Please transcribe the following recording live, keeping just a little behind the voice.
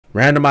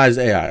Randomized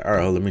AI. All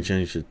right, let me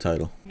change the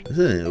title. Is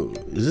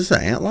this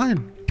an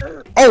antlion?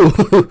 Oh,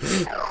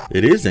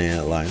 it is an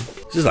antlion.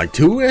 Is this like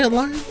 2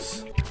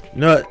 antlions?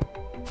 You know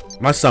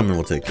what? My summon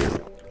will take care of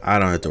it. I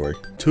don't have to worry.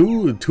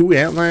 Two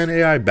antlion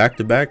AI back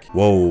to back.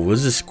 Whoa,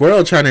 what's this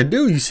squirrel trying to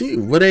do? You see,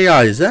 what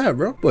AI is that,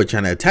 bro? Boy,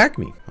 trying to attack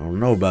me. I don't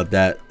know about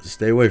that.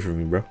 Stay away from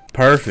me, bro.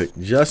 Perfect,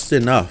 just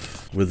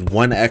enough with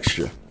 1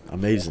 extra.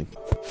 Amazing.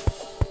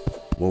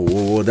 Whoa,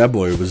 whoa, whoa, that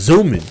boy was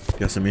zooming.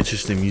 Got some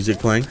interesting music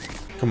playing.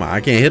 Come on,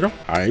 I can't hit him.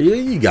 All right,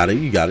 you got it,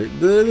 you got it.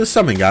 The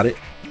summon got it.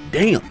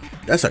 Damn,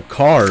 that's a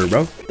car,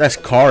 bro. That's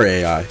car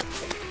AI.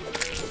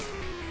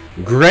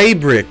 Gray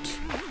brick.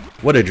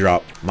 What a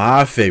drop.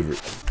 My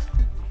favorite.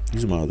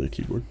 Use my other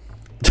keyboard.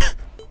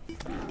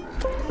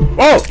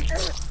 Oh!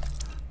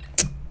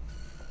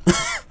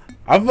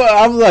 I'm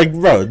like,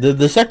 bro,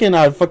 the second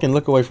I fucking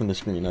look away from the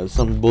screen,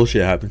 some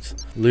bullshit happens.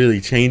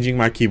 Literally changing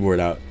my keyboard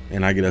out,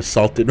 and I get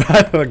assaulted by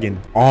a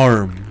fucking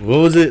arm. What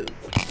was it?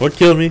 What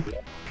killed me?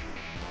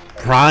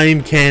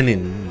 Prime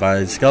Cannon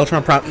by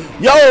Skeletron Prime.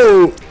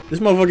 Yo! This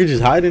motherfucker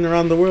just hiding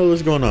around the world.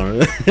 What's going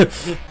on?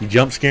 You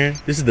jump scaring?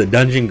 This is the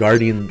Dungeon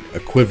Guardian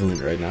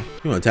equivalent right now.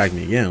 You want to attack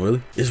me again,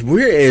 really? It's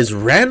weird. It's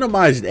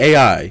randomized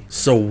AI.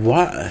 So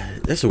why?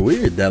 That's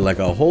weird that like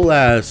a whole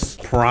ass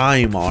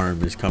prime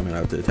arm is coming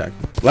out to attack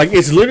me. Like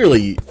it's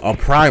literally a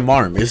prime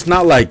arm. It's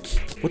not like,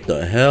 what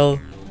the hell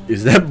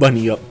is that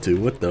bunny up to?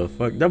 What the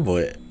fuck? That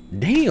boy,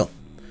 damn.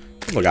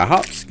 That boy got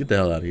hops. Get the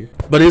hell out of here.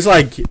 But it's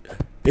like,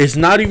 it's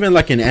not even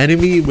like an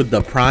enemy with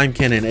the prime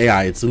cannon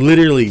AI. It's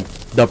literally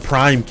the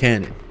prime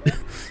cannon.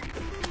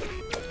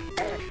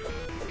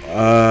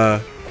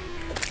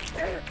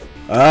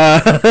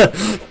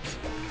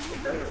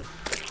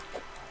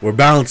 We're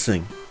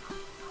bouncing.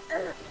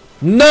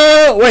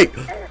 No, wait.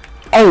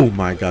 Oh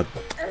my god.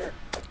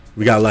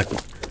 We got lucky.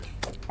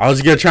 I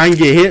was gonna try and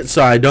get hit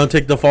so I don't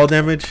take the fall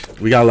damage.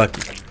 We got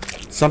lucky.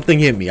 Something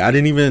hit me. I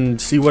didn't even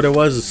see what it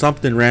was.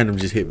 Something random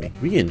just hit me.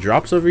 We getting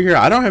drops over here.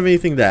 I don't have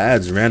anything that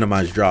adds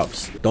randomized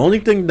drops. The only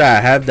thing that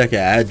I have that can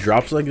add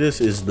drops like this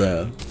is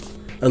the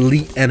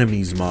Elite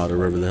Enemies mod or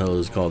whatever the hell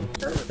it's called.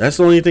 That's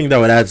the only thing that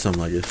would add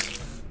something like this.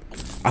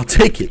 I'll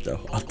take it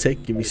though.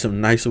 Give me some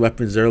nice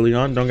weapons early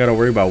on. Don't gotta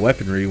worry about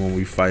weaponry when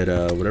we fight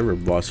whatever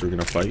boss we're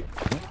gonna fight.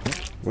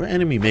 What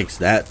enemy makes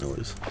that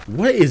noise?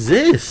 What is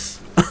this?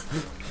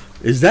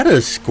 Is that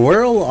a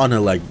squirrel on a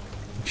like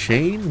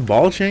chain?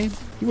 Ball chain?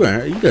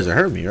 You guys are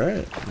hurt me,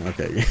 right?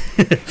 Okay.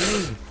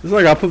 It's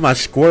like I put my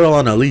squirrel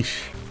on a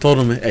leash. Told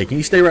him, hey, can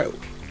you stay right?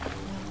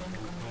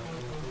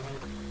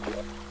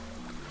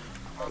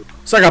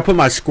 It's like I put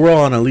my squirrel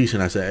on a leash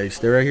and I said, hey,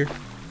 stay right here.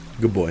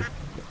 Good boy.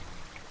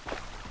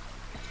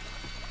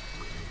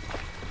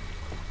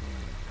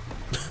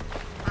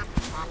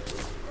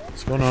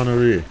 What's going on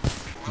over here?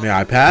 May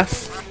I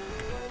pass?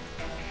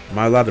 Am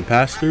I allowed to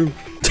pass through?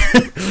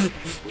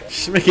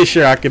 Just making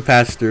sure I can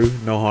pass through.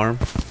 No harm.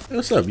 Hey,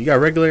 what's up? You got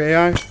regular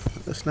AI?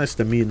 That's nice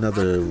to meet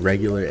another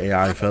regular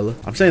AI fella.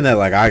 I'm saying that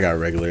like I got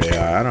regular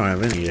AI. I don't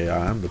have any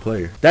AI. I'm the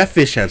player. That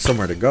fish had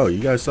somewhere to go.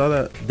 You guys saw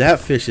that? That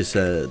fish just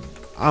said,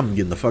 I'm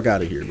getting the fuck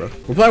out of here, bro.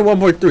 We're playing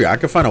 1.3. I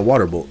can find a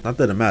water bolt. Not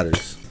that it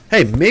matters.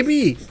 Hey,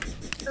 maybe...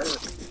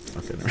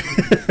 Okay,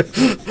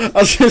 I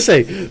was gonna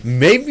say,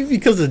 maybe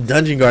because the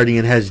Dungeon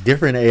Guardian has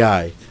different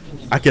AI,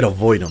 I could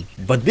avoid him.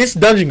 But this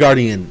Dungeon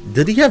Guardian,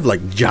 did he have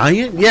like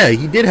giant? Yeah,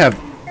 he did have...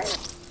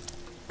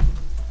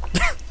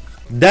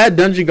 That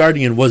Dungeon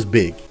Guardian was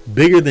big.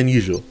 Bigger than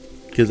usual.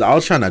 Because I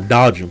was trying to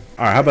dodge him.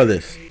 Alright, how about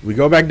this? We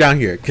go back down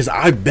here. Because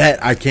I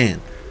bet I can.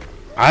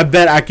 I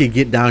bet I could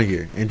get down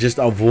here and just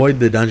avoid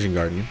the Dungeon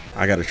Guardian.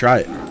 I gotta try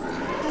it.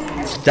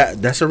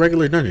 That's a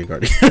regular Dungeon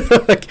Guardian.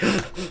 Like,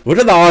 what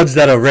are the odds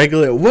that a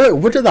regular...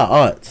 What are the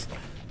odds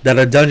that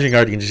a Dungeon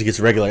Guardian just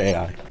gets regular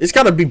AI? It's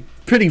gotta be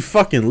pretty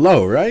fucking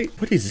low, right?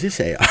 What is this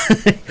AI?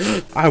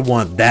 I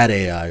want that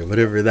AI,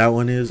 whatever that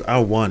one is. I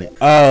want it.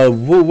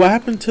 What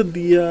happened to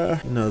the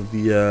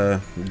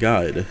the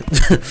guide?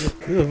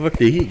 Where the fuck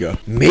did he go?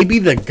 Maybe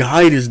the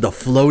guide is the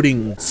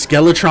floating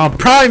Skeletron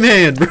Prime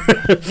Hand.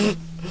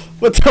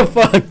 What the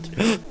fuck?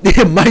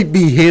 It might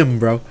be him,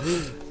 bro.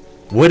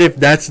 What if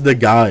that's the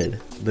guide?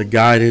 The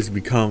guide has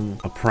become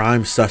a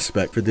prime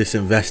suspect for this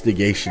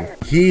investigation.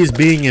 He is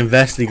being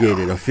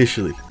investigated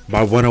officially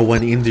by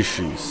 101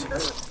 Industries.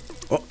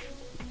 Oh,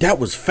 that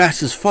was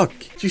fast as fuck.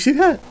 Did you see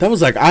that? That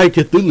was like I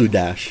Cthulhu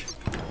dash.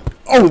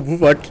 Oh,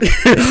 fuck.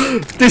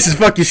 This is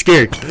fucking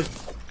scary.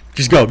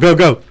 Just go, go,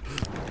 go.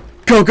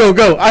 Go, go,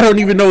 go. I don't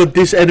even know what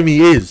this enemy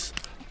is.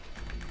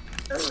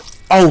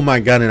 Oh my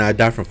god, and I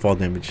died from fall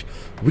damage.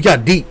 We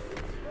got deep.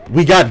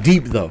 We got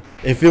deep though.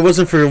 If it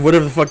wasn't for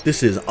whatever the fuck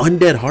this is,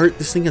 Undead Heart,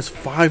 this thing has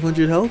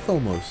 500 health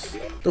almost.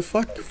 What the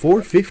fuck?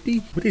 450?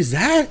 What is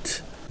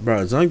that? Bro,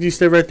 as long as you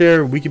stay right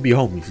there, we can be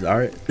homies,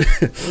 alright?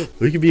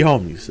 We can be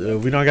homies.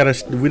 We don't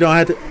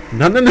have to,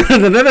 no.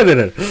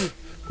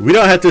 We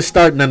don't have to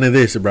start none of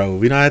this, bro.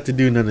 We don't have to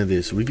do none of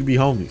this. We can be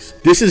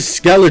homies. This is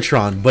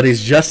Skeletron, but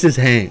it's just his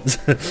hands.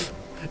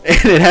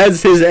 And it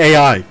has his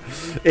AI.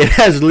 It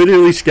has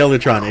literally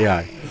Skeletron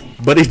AI.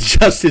 but it's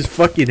just his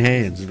fucking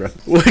hands, bro.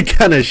 What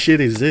kind of shit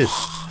is this?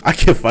 I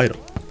can fight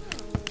him.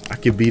 I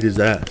can beat his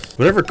ass.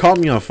 Whatever caught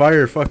me on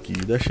fire, fuck you.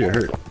 That shit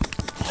hurt.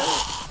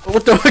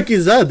 What the fuck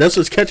is that? That's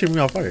what's catching me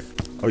on fire.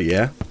 Oh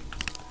yeah.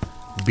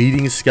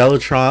 Beating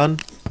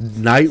Skeletron.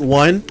 Night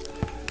 1.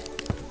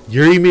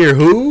 Yurimir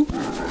who?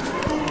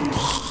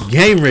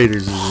 Game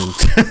Raiders is in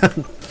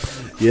town.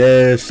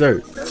 Yes,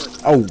 sir.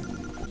 Oh,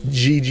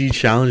 GG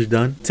challenge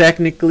done.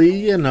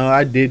 Technically, you know,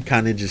 I did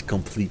kind of just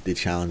complete the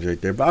challenge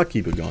right there, but I'll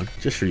keep it going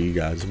just for you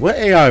guys. What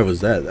AI was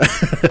that?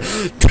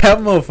 That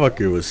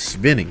motherfucker was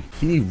spinning.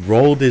 He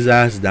rolled his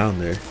ass down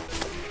there.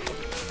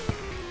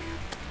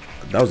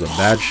 That was a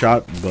bad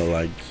shot, but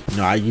like, you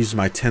know, I used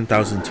my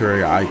 10,000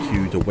 Terraria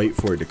IQ to wait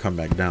for it to come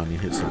back down and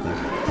hit something.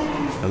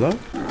 Hello?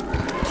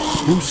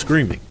 Who's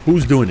screaming?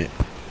 Who's doing it?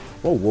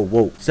 Whoa, whoa,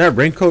 whoa. Does that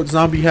raincoat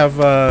zombie have,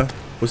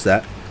 what's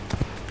that?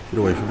 Get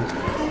away from me.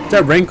 Does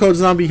that raincoat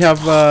zombie have,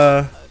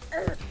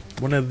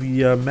 one of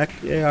the, mech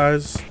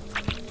AIs?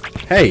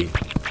 Hey,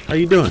 how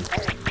you doing?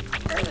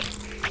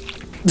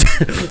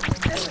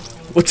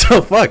 What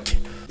the fuck?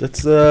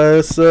 That's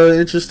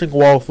interesting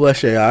wall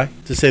flesh AI,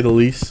 to say the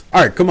least.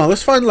 Alright, come on,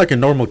 let's find like a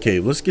normal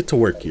cave. Let's get to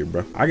work here,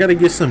 bro. I gotta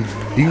get some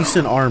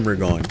decent armor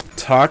going.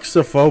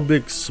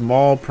 Toxophobic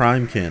small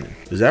prime cannon.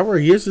 Is that where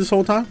he is this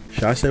whole time?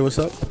 Should I say what's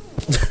up?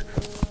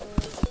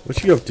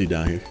 What you up to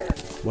down here?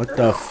 What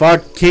the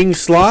fuck, King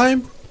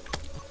Slime?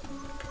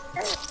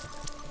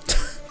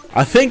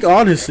 I think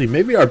honestly,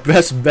 maybe our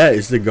best bet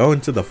is to go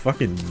into the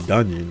fucking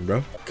dungeon,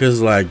 bro. Cause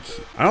like,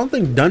 I don't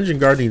think dungeon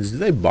guardians, do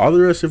they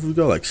bother us if we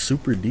go like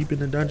super deep in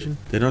the dungeon?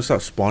 They don't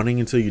stop spawning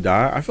until you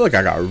die. I feel like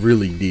I got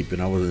really deep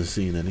and I wasn't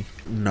seeing any.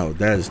 No,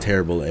 that is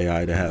terrible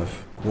AI to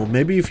have. Well,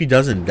 maybe if he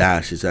doesn't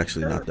dash, it's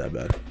actually not that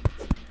bad.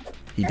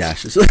 He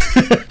dashes.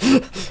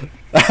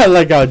 I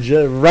like how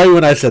right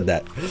when I said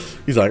that,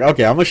 he's like,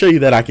 okay, I'm gonna show you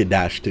that I can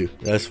dash too.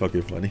 That's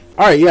fucking funny.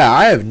 All right, yeah,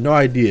 I have no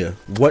idea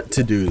what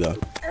to do though.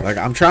 Like,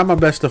 I'm trying my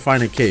best to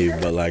find a cave,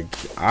 but like,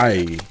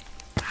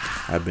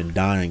 I've been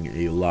dying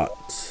a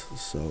lot,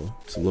 so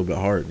it's a little bit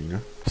hard, you know.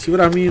 See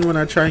what I mean when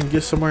I try and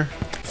get somewhere?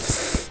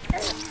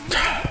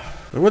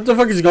 Like, what the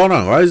fuck is going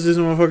on? Why is this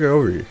motherfucker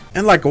over here?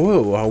 And like,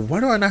 whoa, why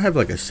do I not have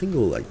like a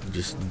single like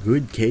just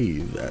good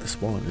cave at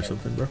spawn or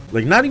something, bro?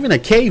 Like, not even a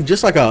cave,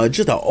 just like an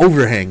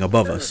overhang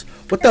above us.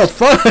 What the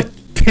fuck?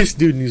 This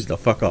dude needs to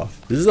fuck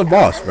off. This is a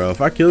boss, bro.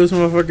 If I kill this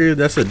motherfucker,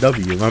 that's a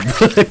W, my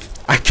boy.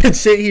 I can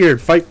sit here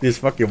and fight this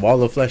fucking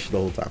wall of flesh the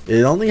whole time.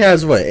 It only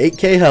has what,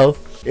 8k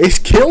health. It's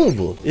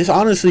killable. It's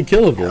honestly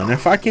killable. And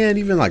if I can't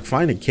even like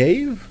find a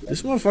cave,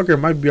 this motherfucker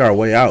might be our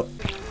way out.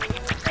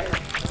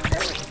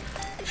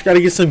 Just gotta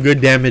get some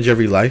good damage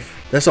every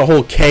life. That's a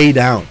whole K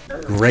down.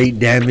 Great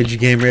damage,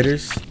 Game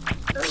Raiders.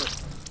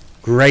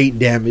 Great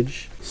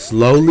damage.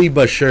 Slowly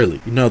but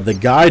surely. You know, the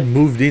guide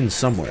moved in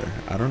somewhere.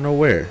 I don't know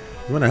where.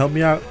 You wanna help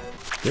me out?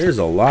 There's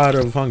a lot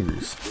of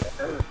hungries.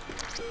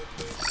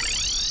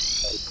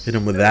 Hit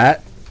him with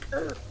that.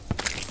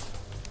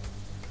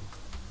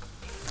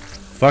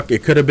 Fuck,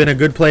 it could have been a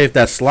good play if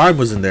that slime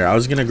was in there. I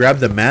was gonna grab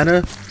the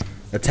mana,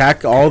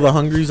 attack all the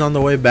hungries on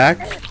the way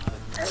back.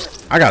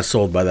 I got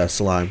sold by that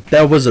slime.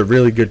 That was a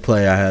really good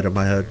play I had in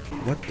my head.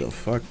 What the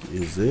fuck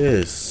is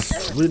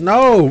this?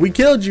 No, we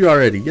killed you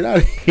already. Get out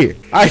of here.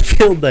 I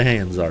killed the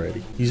hands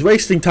already. He's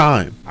wasting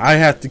time. I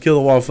have to kill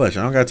the wall of flesh.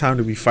 I don't got time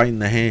to be fighting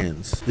the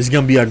hands. This is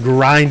gonna be a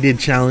grinded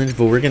challenge,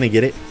 but we're gonna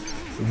get it.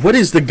 What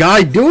is the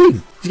guy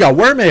doing? He's got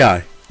worm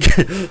AI.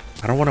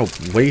 I don't want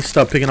to waste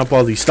up picking up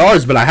all these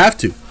stars, but I have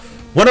to.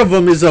 One of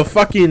them is a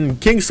fucking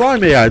King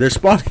Slime AI. They're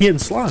spawning in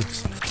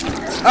slimes.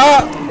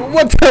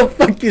 What the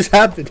fuck is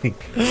happening?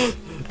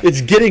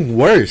 It's getting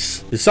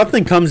worse. If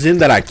something comes in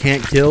that I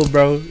can't kill,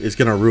 bro, it's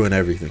gonna ruin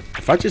everything.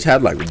 If I just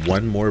had like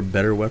one more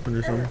better weapon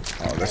or something.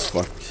 Oh, that's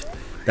fucked.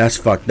 That's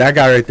fucked. That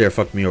guy right there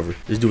fucked me over.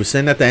 This dude was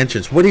sitting at the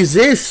entrance. What is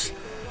this?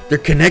 They're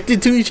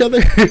connected to each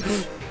other?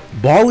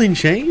 Ball and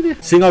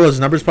chain? Seeing all those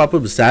numbers pop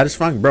up is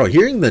satisfying. Bro,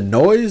 hearing the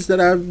noise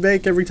that I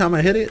make every time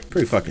I hit it,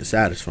 pretty fucking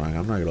satisfying.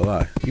 I'm not gonna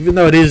lie. Even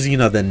though it is, you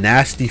know, the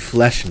nasty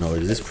flesh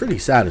noise, it's pretty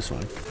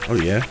satisfying. Oh,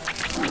 yeah.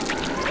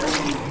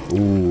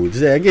 Ooh,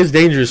 it gets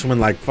dangerous when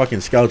like fucking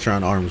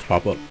Skeletron arms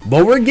pop up.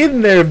 But we're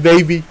getting there,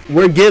 baby.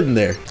 We're getting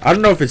there. I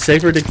don't know if it's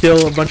safer to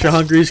kill a bunch of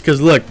hungries, because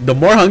look, the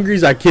more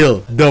hungries I kill,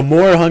 the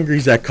more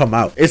hungries that come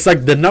out. It's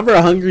like the number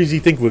of hungries you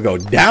think will go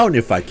down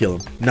if I kill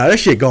them. Now that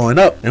shit going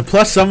up. And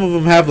plus some of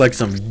them have like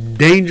some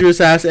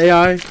dangerous ass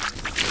AI.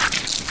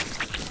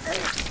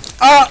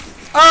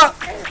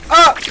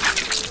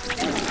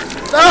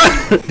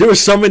 There were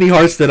so many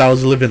hearts that I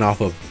was living off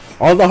of.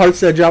 All the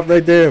hearts that dropped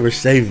right there were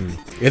saving me.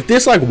 If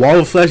this like wall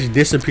of flesh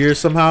disappears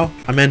somehow,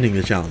 I'm ending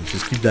the challenge.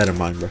 Just keep that in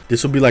mind, bro.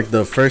 This will be like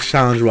the first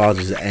challenge where I'll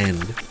just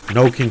end.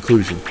 No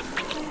conclusion.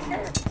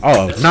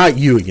 Oh, not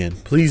you again.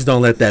 Please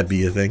don't let that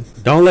be a thing.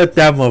 Don't let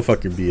that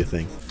motherfucker be a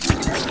thing.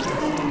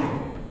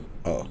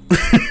 Oh.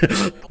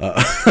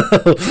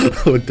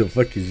 What the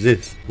fuck is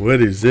this?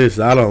 What is this?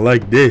 I don't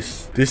like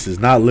this. This does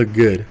not look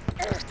good.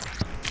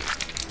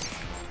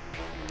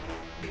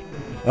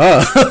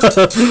 Oh.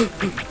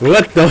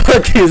 What the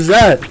fuck is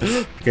that?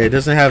 Okay, it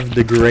doesn't have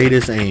the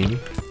greatest aim.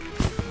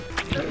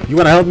 You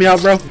want to help me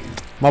out, bro?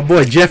 My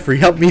boy Jeffrey,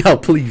 help me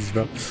out, please,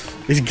 bro.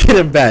 It's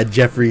getting bad,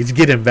 Jeffrey. It's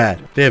getting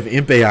bad. They have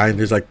Imp AI and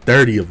there's like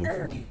 30 of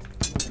them.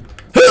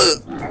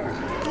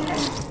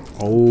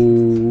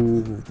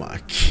 Oh my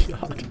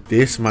god.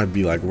 This might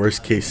be like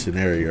worst case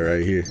scenario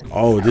right here.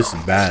 Oh, this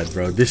is bad,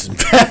 bro. This is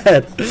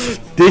bad.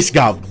 This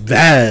got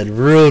bad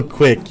real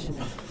quick.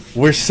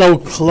 We're so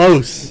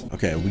close.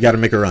 Okay, we gotta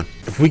make a run.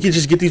 If we can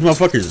just get these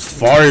motherfuckers as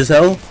far as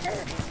hell,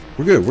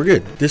 we're good. We're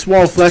good. This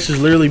wall of flesh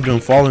has literally been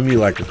following me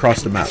like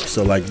across the map.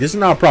 So like, this is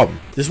not a problem.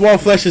 This wall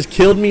of flesh has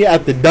killed me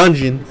at the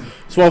dungeon.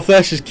 This wall of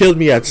flesh has killed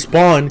me at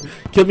spawn.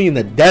 Killed me in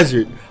the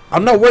desert.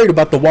 I'm not worried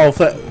about the wall of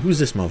flesh. Who's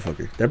this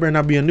motherfucker? That better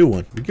not be a new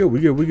one. We good. We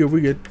good. We good. We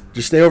good.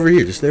 Just stay over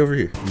here. Just stay over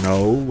here.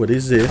 No. What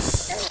is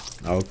this?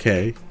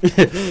 Okay.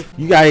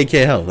 You got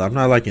 8k health. I'm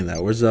not liking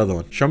that. Where's the other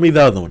one? Show me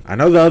the other one. I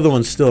know the other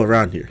one's still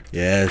around here.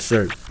 Yes,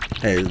 sir.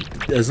 Hey,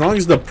 as long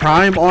as the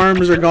prime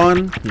arms are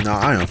gone, you know,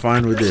 I am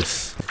fine with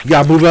this. You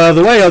gotta move out of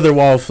the way, other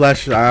wall of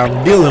flesh.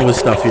 I'm dealing with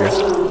stuff here.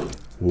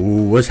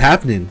 Ooh, what's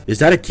happening? Is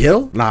that a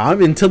kill? Nah,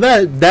 until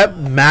that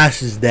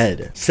mass is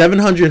dead.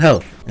 700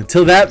 health.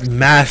 Until that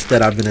mass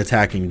that I've been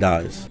attacking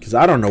dies. Because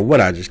I don't know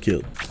what I just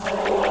killed.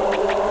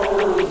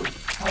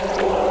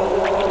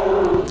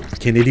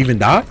 Can it even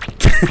die?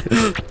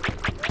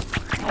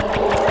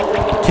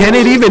 Can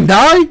it even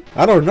die?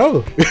 I don't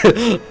know.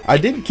 I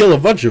did kill a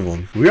bunch of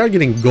them. We are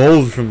getting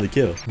gold from the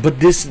kill. But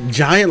this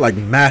giant, like,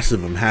 mass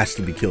of them has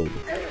to be killed.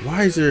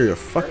 Why is there a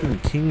fucking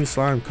king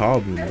slime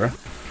goblin, bro?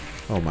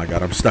 Oh my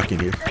god, I'm stuck in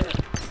here.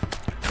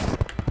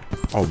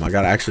 Oh my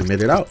god, I actually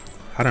made it out.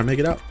 How did I make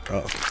it out?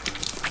 Oh.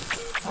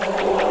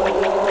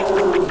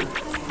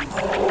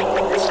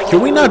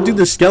 Can we not do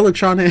the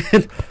Skeletron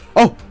hand?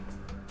 Oh,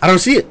 I don't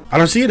see it. I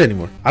don't see it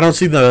anymore. I don't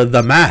see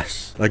the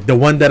mass, like the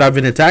one that I've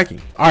been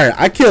attacking. All right,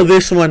 I kill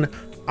this one.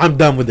 I'm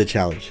done with the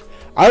challenge.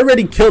 I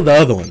already killed the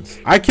other ones.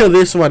 I kill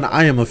this one.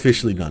 I am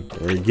officially done.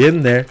 We're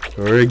getting there.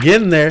 We're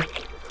getting there.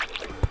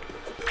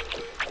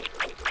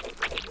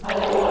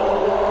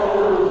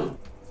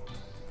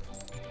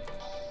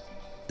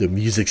 The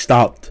music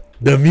stopped.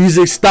 The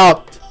music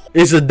stopped.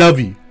 It's a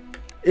W.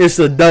 It's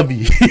a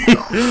W.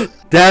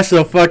 That's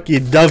a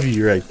fucking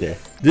W right there.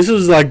 This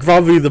was like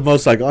probably the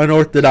most like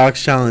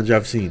unorthodox challenge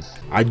I've seen.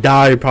 I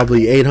died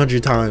probably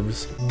 800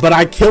 times, but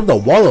I killed the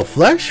wall of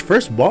flesh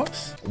first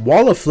boss.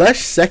 Wall of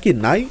flesh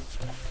second night.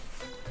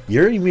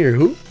 Yuri Mir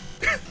who?